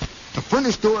 The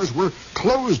furnace doors were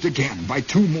closed again by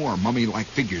two more mummy-like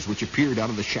figures which appeared out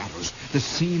of the shadows. The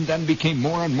scene then became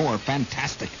more and more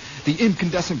fantastic. The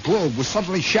incandescent globe was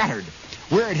suddenly shattered.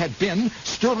 Where it had been,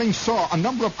 Sterling saw a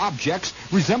number of objects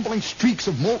resembling streaks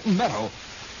of molten metal.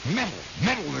 Metal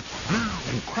that grew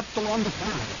and crept along the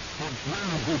fire. The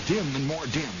ground grew dim and more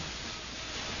dim.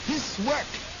 "This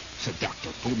worked," said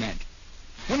Dr. Fu Manchu.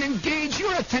 "When engage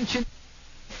your attention,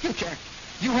 future.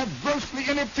 You have grossly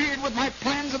interfered with my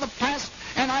plans of the past,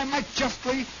 and I might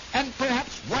justly and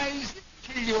perhaps wisely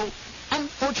kill you.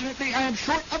 Unfortunately, I am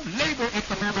short of labor at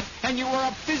the moment, and you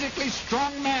are a physically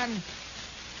strong man."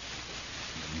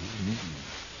 "You mean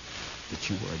that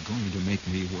you are going to make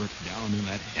me work down in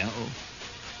that hell?"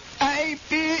 "I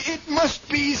fear it must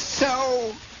be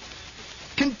so.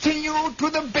 Continue to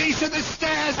the base of the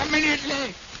stairs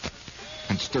immediately."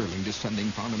 And Sterling,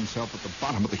 descending, found himself at the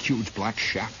bottom of the huge black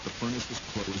shaft. The furnace was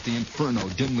closed, the inferno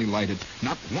dimly lighted.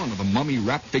 Not one of the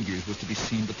mummy-wrapped figures was to be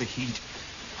seen, but the heat.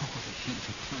 Oh, the heat!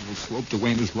 The tunnel sloped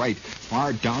away on his right.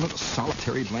 Far down it, a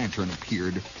solitary lantern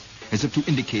appeared, as if to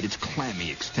indicate its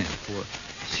clammy extent, for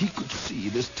as he could see,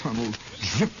 this tunnel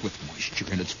dripped with moisture,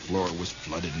 and its floor was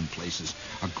flooded in places.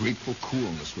 A grateful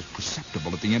coolness was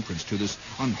perceptible at the entrance to this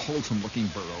unwholesome-looking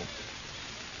burrow.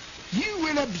 "You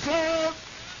will observe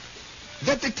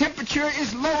that the temperature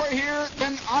is lower here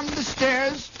than on the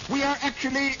stairs. We are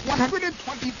actually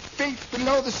 120 feet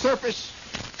below the surface.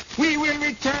 We will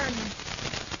return."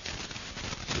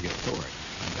 The authority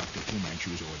in Dr. Fu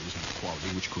Manchu's orders had a quality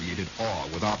which created awe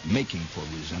without making for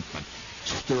resentment.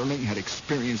 Sterling had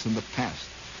experienced in the past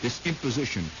this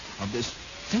imposition of this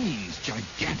fiend's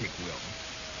gigantic will.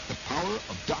 The power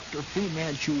of Dr. Fu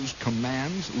Manchu's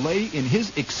commands lay in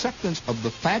his acceptance of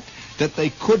the fact that they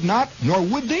could not, nor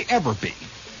would they ever be,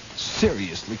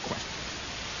 seriously questioned.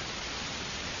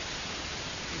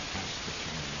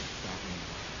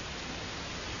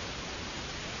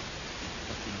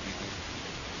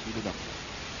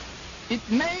 "It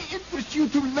may interest you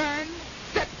to learn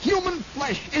that human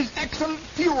flesh is excellent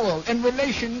fuel in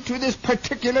relation to this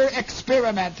particular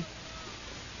experiment."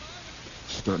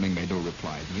 Sterling made no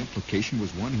reply. The implication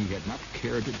was one he had not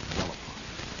cared to dwell upon.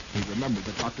 He remembered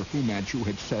that Dr. Fu Manchu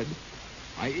had said,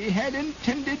 "I had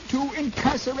intended to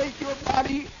incarcerate your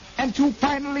body and to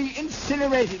finally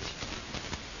incinerate it."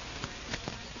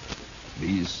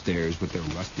 These stairs with their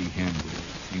rusty handrails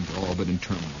seemed all but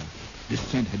interminable.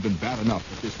 Descent had been bad enough,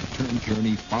 but this return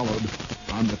journey followed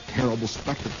on the terrible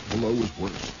spectacle below was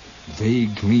worse.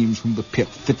 Vague gleams from the pit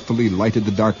fitfully lighted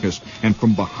the darkness, and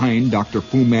from behind Dr.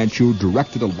 Fu Manchu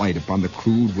directed a light upon the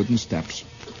crude wooden steps.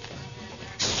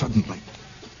 Suddenly,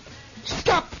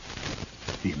 "Stop!"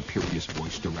 the imperious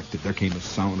voice directed. There came a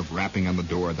sound of rapping on the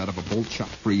door, that of a bolt shot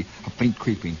free, a faint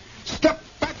creeping. "Step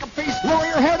back a pace, lower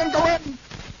your head, and go in!"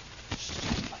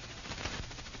 Suddenly,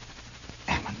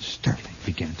 Alan Sterling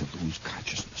began to lose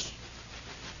consciousness.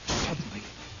 Suddenly,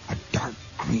 a dark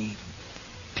green,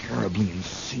 terribly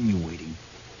insinuating,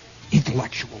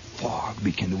 intellectual fog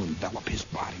began to envelop his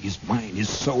body, his mind, his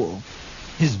soul,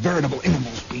 his veritable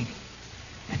innermost being.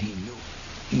 And he knew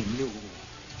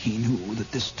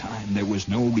that this time there was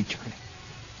no returning.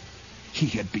 He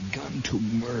had begun to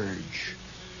merge,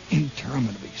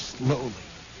 interminably, slowly.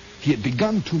 He had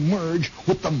begun to merge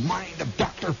with the mind of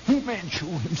Dr. Fu Manchu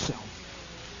himself.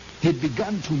 He had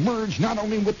begun to merge not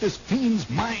only with this fiend's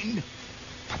mind,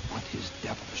 but with his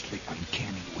devilishly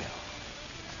uncanny will.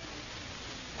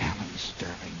 Alan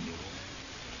Sterling knew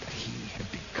that he had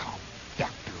become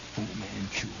Dr. Fu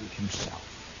Manchu himself.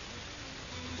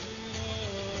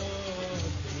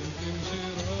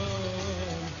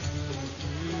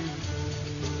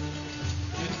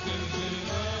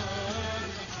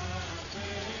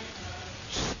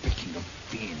 Speaking of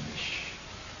fiendish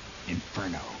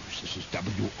infernos, this is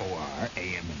WOR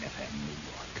AM and FM New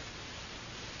York.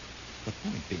 The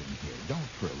point being here, don't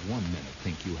for 1 minute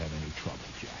think you have any trouble,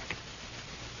 Jack.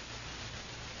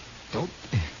 Don't.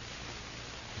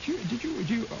 Did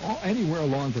you, anywhere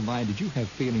along the line, did you have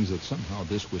feelings that somehow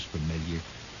this was familiar?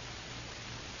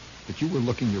 That you were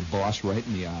looking your boss right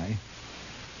in the eye?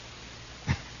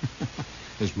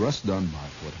 There's Russ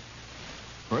Dunbarfoot.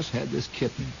 Russ had this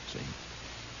kitten, see,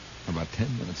 about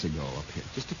 10 minutes ago up here,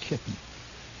 just a kitten.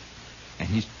 And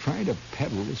he's trying to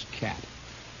peddle this cat.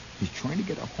 He's trying to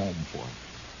get a home for it.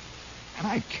 And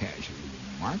I casually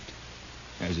remarked,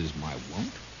 as is my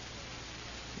wont,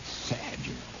 "It's sad,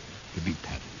 you know, to be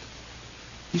peddled."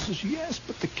 He says, "Yes,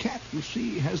 but the cat, you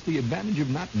see, has the advantage of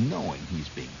not knowing he's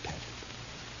being peddled.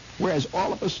 Whereas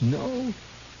all of us know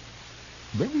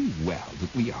very well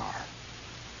that we are."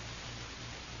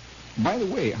 By the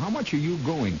way, how much are you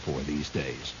going for these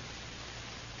days?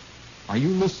 Are you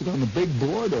listed on the big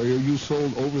board, or are you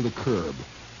sold over the curb?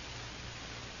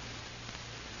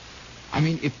 I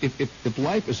mean, if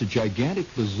life is a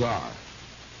gigantic bazaar,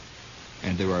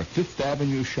 and there are Fifth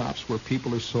Avenue shops where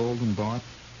people are sold and bought,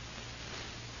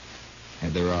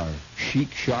 and there are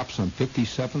chic shops on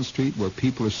 57th Street where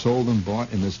people are sold and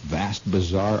bought in this vast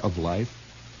bazaar of life,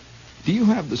 do you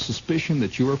have the suspicion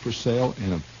that you are for sale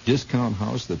in a discount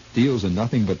house that deals in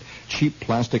nothing but cheap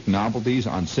plastic novelties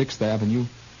on 6th Avenue?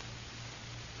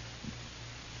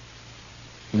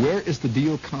 Where is the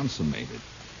deal consummated?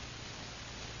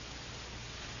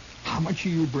 How much are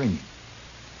you bringing?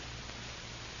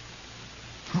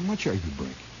 How much are you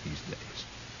bringing these days?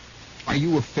 Are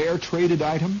you a fair traded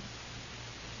item?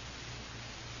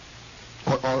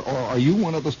 Or are you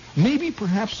one of those? Maybe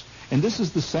perhaps, and this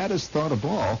is the saddest thought of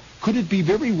all, could it be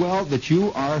very well that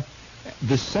you are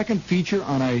the second feature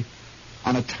on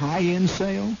a tie-in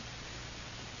sale?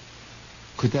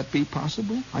 Could that be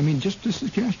possible? I mean, just a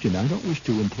suggestion. I don't wish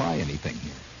to imply anything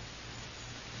here.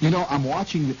 You know, I'm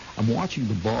watching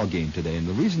the ball game today, and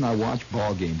the reason I watch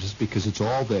ball games is because it's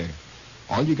all there.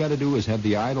 All you got to do is have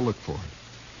the eye to look for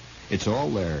it. It's all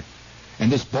there.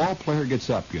 And this ball player gets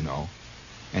up, you know,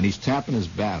 and he's tapping his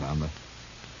bat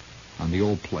on the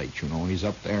old plate, you know, and he's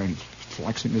up there and he's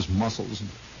flexing his muscles. And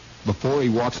before he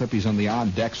walks up, he's on the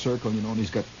on-deck circle, you know, and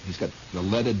he's got the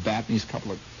leaded bat and he's a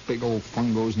couple of big old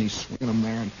fungos, and he's swinging them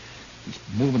there, and he's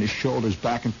moving his shoulders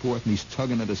back and forth, and he's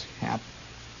tugging at his hat.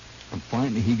 And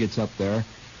finally he gets up there, and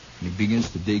he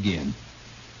begins to dig in.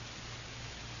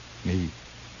 He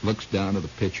looks down at the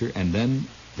pitcher, and then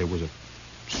there was a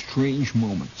strange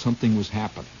moment. Something was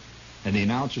happening. And the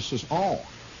announcer says,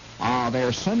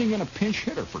 they're sending in a pinch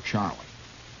hitter for Charlie.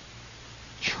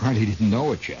 Charlie didn't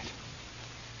know it yet.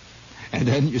 And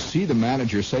then you see the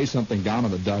manager say something down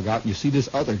in the dugout, and you see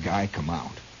this other guy come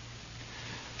out.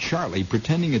 Charlie,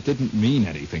 pretending it didn't mean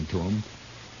anything to him,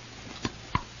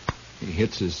 he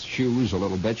hits his shoes a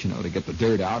little bit, you know, to get the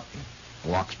dirt out,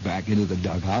 walks back into the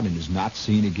dugout, and is not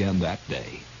seen again that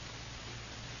day.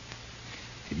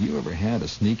 Have you ever had a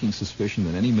sneaking suspicion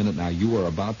that any minute now you are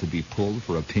about to be pulled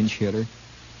for a pinch hitter?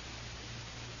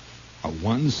 A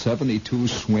 172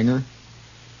 swinger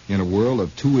in a world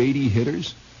of 280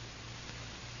 hitters?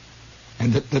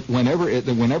 And that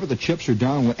whenever the chips are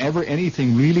down, whenever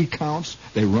anything really counts,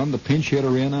 they run the pinch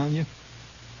hitter in on you?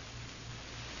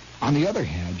 On the other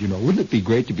hand, you know, wouldn't it be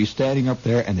great to be standing up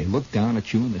there and they look down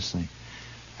at you and they say,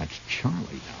 "That's Charlie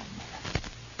down there."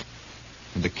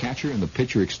 And the catcher and the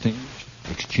pitcher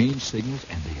exchange signals,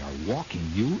 and they are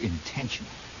walking you intentionally.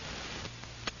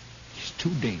 He's too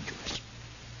dangerous.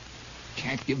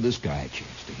 Can't give this guy a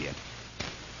chance to hit.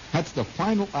 That's the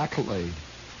final accolade.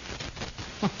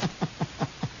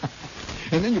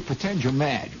 And then you pretend you're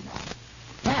mad, you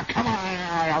know. Come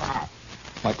on.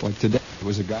 Like today, there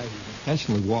was a guy who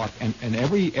intentionally walked, and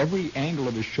every angle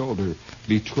of his shoulder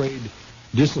betrayed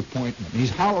disappointment. He's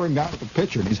hollering down at the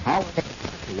pitcher, and he's hollering at the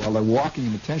pitcher while they're walking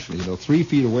him intentionally, you know, 3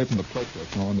 feet away from the plate,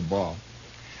 throwing the ball.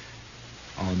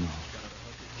 Oh, no.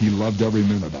 He loved every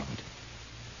minute of it.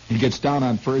 He gets down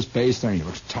on first base there, and he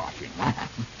looks tough. You know?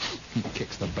 He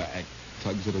kicks the bag,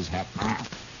 tugs at his hat.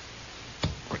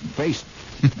 Couldn't face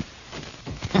him.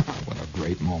 What a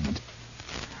great moment.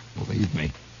 Believe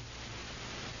me.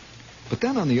 But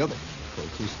then on the other hand,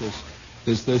 folks,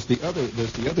 there's the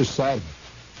other side of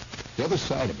it. The other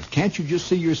side of it. Can't you just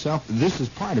see yourself? This is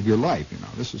part of your life, you know.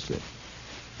 This is it.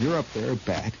 You're up there at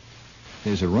bat.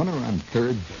 There's a runner on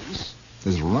third base.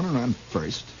 There's a runner on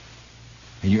first.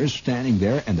 And you're standing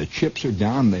there, and the chips are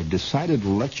down, and they've decided to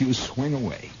let you swing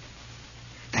away.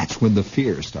 That's when the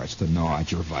fear starts to gnaw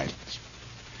at your vitals.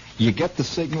 You get the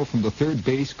signal from the third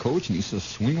base coach, and he says,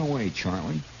 "Swing away,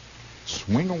 Charlie.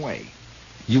 Swing away."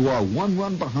 You are 1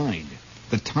 run behind.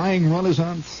 The tying run is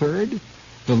on third.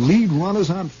 The lead run is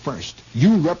on first.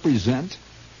 You represent.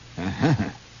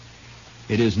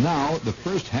 It is now the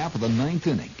first half of the 9th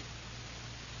inning.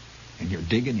 And you're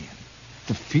digging in.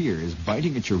 The fear is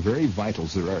biting at your very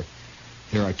vitals. There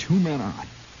are 2 men on.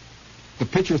 The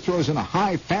pitcher throws in a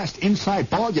high, fast inside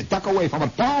ball. You duck away from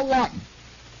it. Ball 1.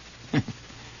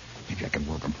 Maybe I can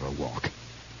work him for a walk.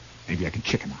 Maybe I can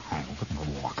chicken high over him for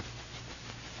a walk.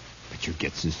 Pitcher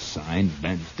gets his sign,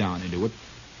 bends down into it,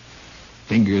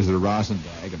 fingers the rosin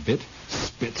bag a bit,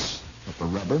 spits at the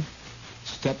rubber,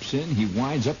 steps in, he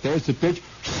winds up, there's the pitch.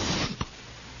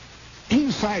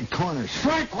 Inside corner,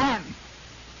 strike 1.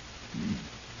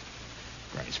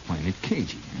 Guy's playing it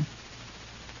cagey, huh?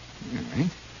 All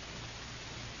right.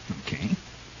 Okay.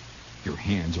 Your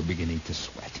hands are beginning to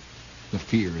sweat. The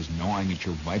fear is gnawing at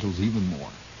your vitals even more.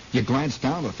 You glance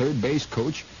down, the third base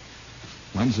coach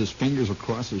runs his fingers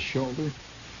across his shoulder,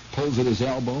 pulls at his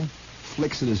elbow,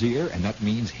 flicks at his ear, and that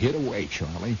means hit away,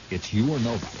 Charlie. It's you or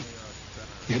nobody.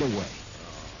 Hit away.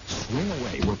 Swing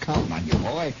away. We're counting on you,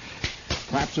 boy.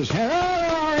 Claps his hand.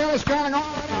 Oh, what's going on?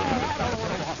 Coming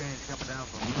down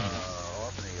from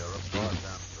Albany,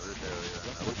 down to this area.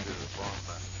 I wish it was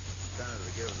kind of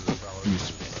to give it to the fellow. He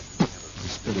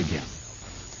spit again.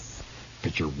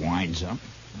 Pitcher winds up,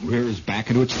 rears back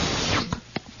into it.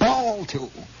 Ball two.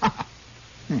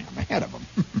 I'm ahead of him.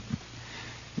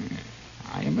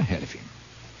 I am ahead of him.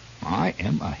 I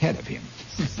am ahead of him.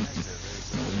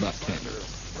 No left-hander.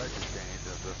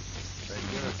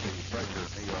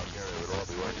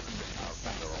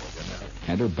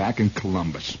 Header back in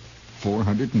Columbus.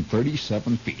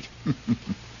 437 feet.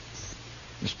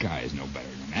 This guy is no better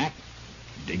than that.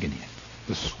 Digging in.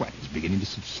 The sweat is beginning to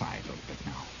subside a little bit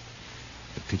now.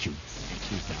 The pitcher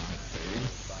dances down at third.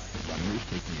 The runner's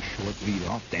taking a short lead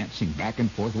off, dancing back and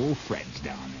forth. Old Fred's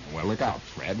down there. Well, look out,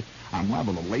 Fred. I'm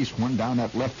liable to lace one down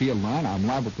that left field line. I'm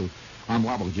liable to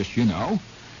just, you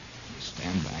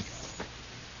stand back.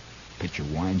 Pitcher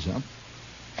winds up.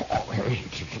 Oh, here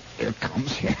it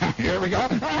comes. Here we go.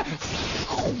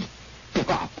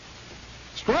 Pop.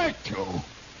 Strike two.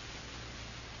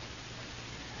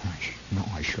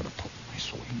 I should have pulled my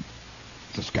swing.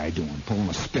 What's this guy doing? Pulling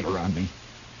a spitter on me.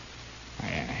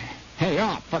 Hey,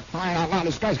 up! For crying out loud,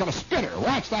 this guy's got a spitter.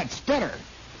 Watch that spitter.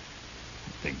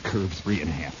 That thing curved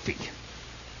 3.5 feet.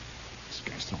 This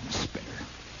guy's throwing a spitter.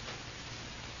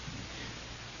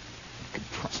 You can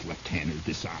trust left-handers,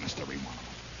 dishonest, every one of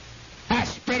them. Ah,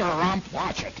 spitter, ump,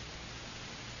 watch it.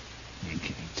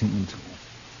 Okay, 2-2.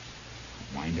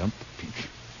 Wind up the pitch.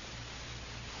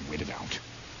 Wait it out.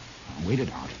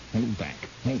 Hold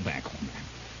back.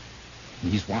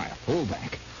 He's wild. Hold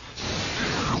back.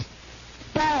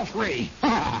 Ball three.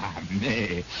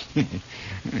 Me.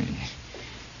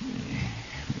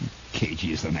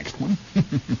 Cagey is the next one. All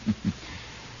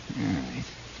right,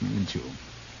 3-2.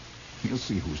 You'll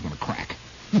see who's going to crack.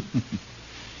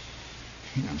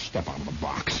 Step out of the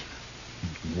box.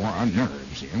 War on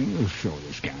nerves here. We'll show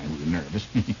this guy who's nervous.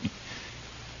 He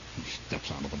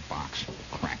steps out of the box,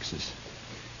 cracks his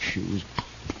shoes.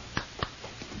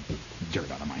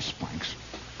 Dirt out of my spikes.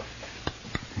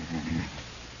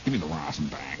 Give me the rosin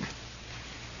bag.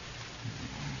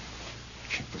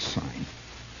 Check the sign.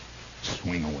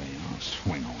 Swing away. I'll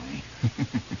swing away.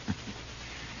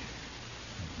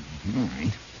 All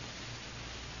right.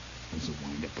 There's a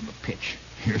wind up of the pitch.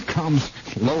 Here it comes.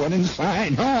 Low and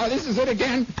inside. Oh, this is it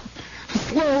again.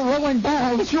 Slow rolling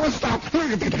ball. The shortstop.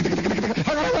 Over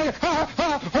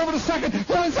to second.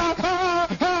 Runs out.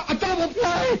 A double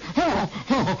play. A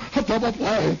double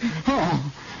play.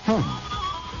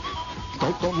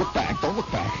 Don't look back. Don't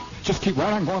look back. Just keep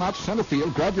right on going out to center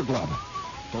field. Grab your glove.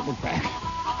 Don't look back.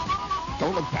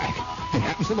 Don't look back. It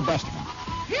happens to the best of them.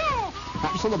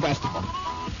 Happens to the best of them.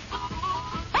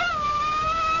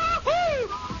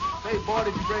 Hey, boy,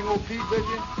 did you bring old Pete with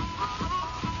you?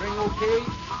 Bring old Kate?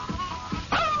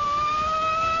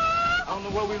 I don't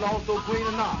know whether we lost old Queen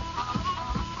or not.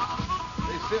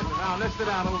 They sitting around. Let's sit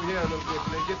down over here a little bit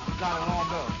and they get kind of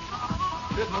warmed up.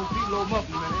 Listen, old Pete load them up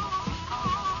in a minute.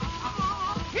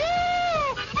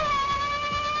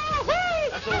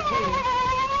 That's old Queen.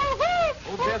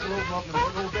 Old Bess will open up in a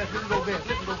minute. Old Bess, listen to old Bess.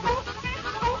 Listen to old Bess.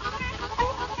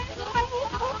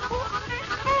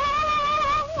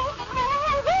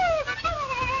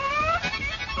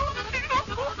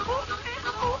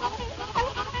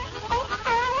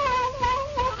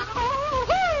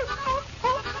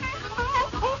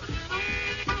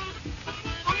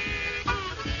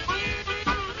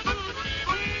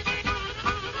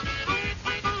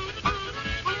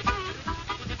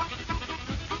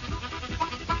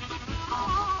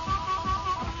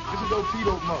 Pete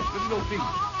open up. This is old Pete.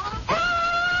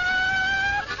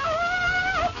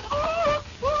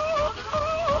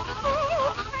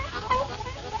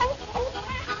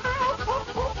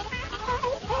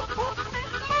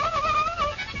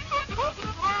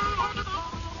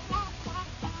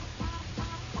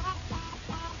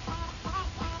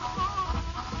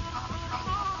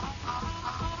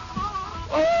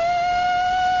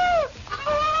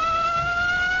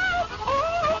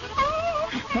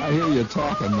 I hear you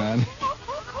talking, man.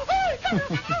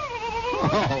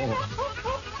 Oh.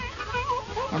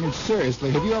 I mean,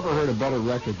 seriously, have you ever heard a better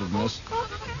record than this?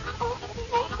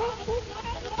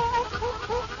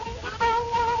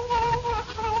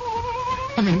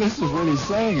 I mean, this is really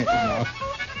saying it,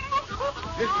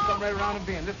 Listen, come right around the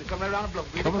bend. Listen, come right around the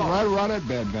bluff. Coming right around that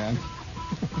bend, man.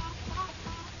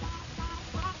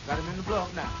 Got him in the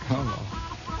bluff now. Come on.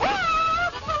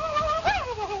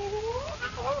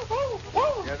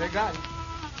 Yeah, they got him.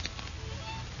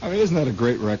 I mean, isn't that a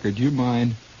great record? Do you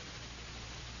mind?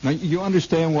 Now, you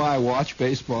understand why I watch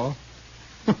baseball?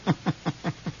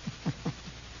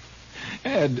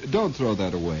 Ed, don't throw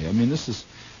that away. I mean, this is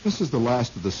the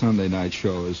last of the Sunday night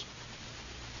shows.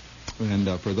 And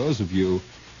for those of you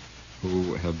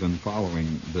who have been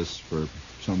following this for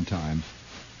some time,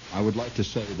 I would like to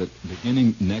say that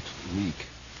beginning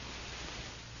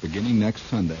next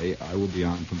Sunday, I will be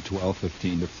on from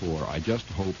 12:15 to 4. I just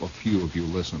hope a few of you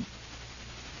listen.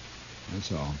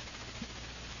 That's all.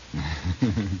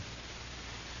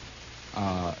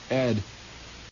 Ed,